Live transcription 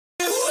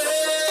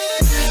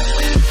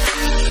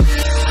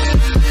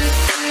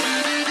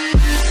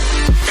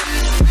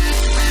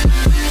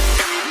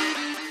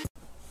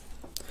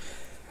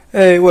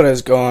Hey, what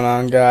is going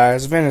on,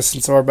 guys? Venice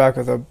and we're back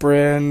with a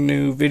brand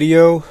new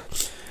video,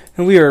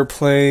 and we are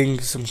playing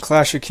some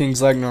Clash of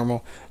Kings like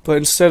normal. But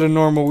instead of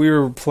normal, we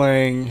were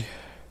playing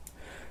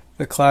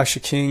the Clash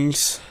of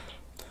Kings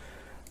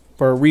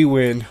where we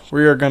win.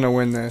 We are gonna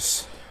win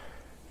this.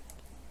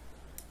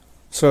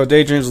 So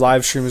Daydream's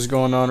live stream is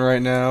going on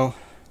right now,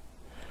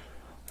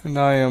 and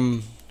I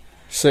am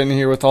sitting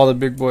here with all the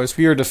big boys.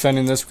 We are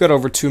defending this. We've got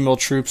over 2 mil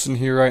troops in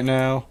here right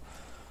now.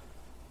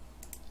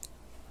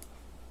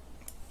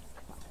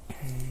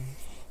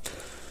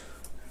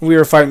 We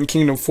are fighting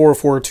Kingdom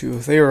 442.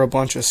 They are a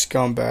bunch of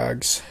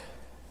scumbags.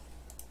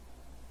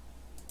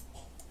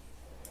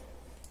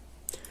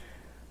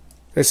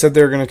 They said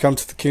they were going to come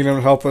to the kingdom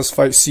and help us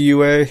fight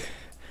CUA,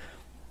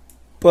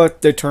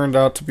 but they turned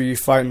out to be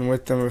fighting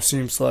with them, it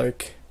seems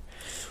like.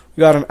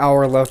 We got an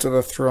hour left of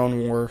the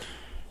throne war.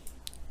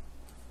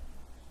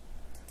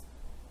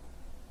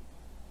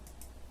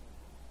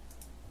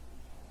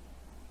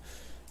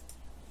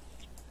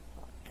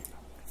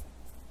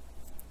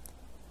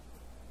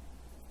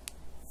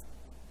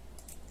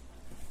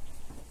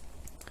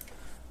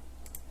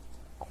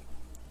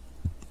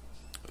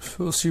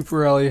 Full super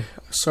rally.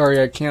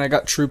 Sorry, I can't. I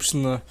got troops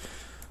in the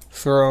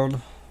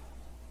throne.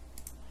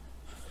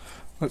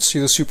 Let's see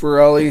the super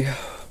rally.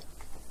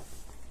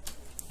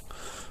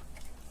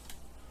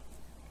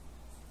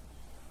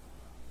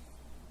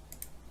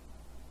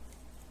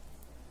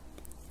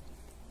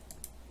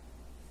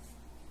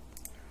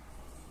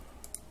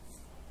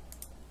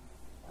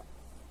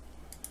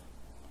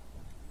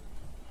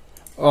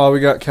 Oh, we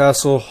got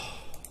castle.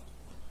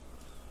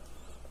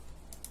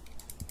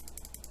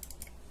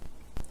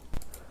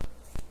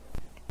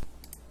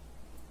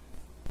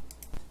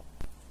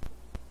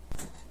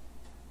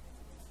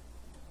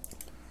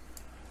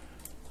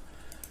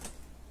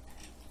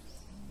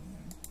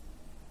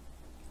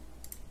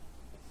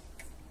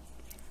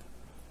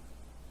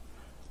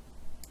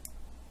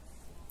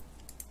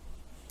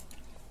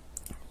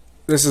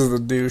 This is the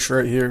douche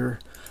right here.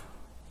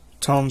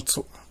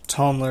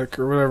 Tomlik,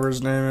 or whatever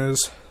his name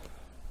is.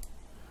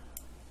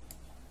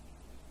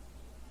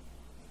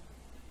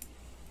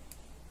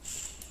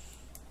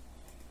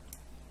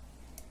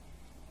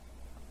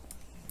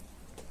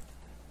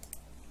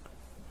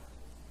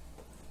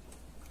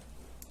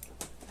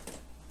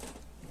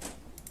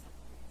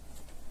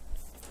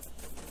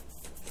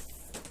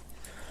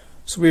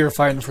 So we are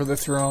fighting for the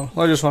throne.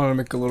 Well, I just wanted to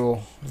make a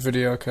little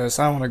video because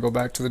I want to go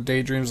back to the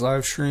Daydreams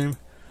live stream.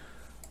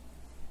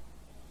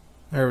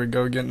 There we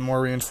go, getting more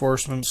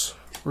reinforcements.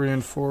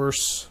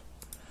 Reinforce.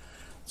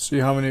 See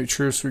how many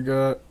troops we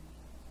got.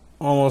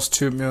 Almost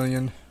 2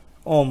 million.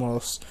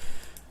 Almost.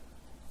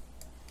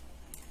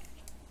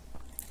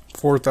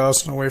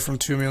 4,000 away from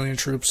 2 million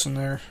troops in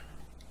there.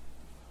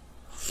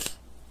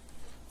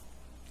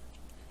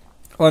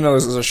 Well, I know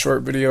this is a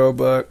short video,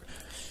 but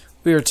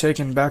we are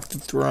taking back the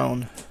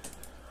throne.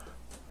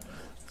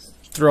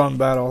 Throne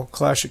battle.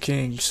 Clash of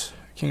Kings.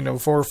 Kingdom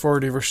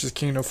 440 versus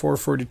Kingdom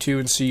 442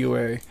 in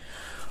CUA.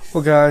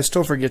 Well, guys,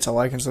 don't forget to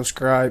like and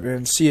subscribe,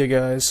 and see you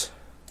guys.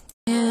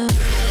 Yeah.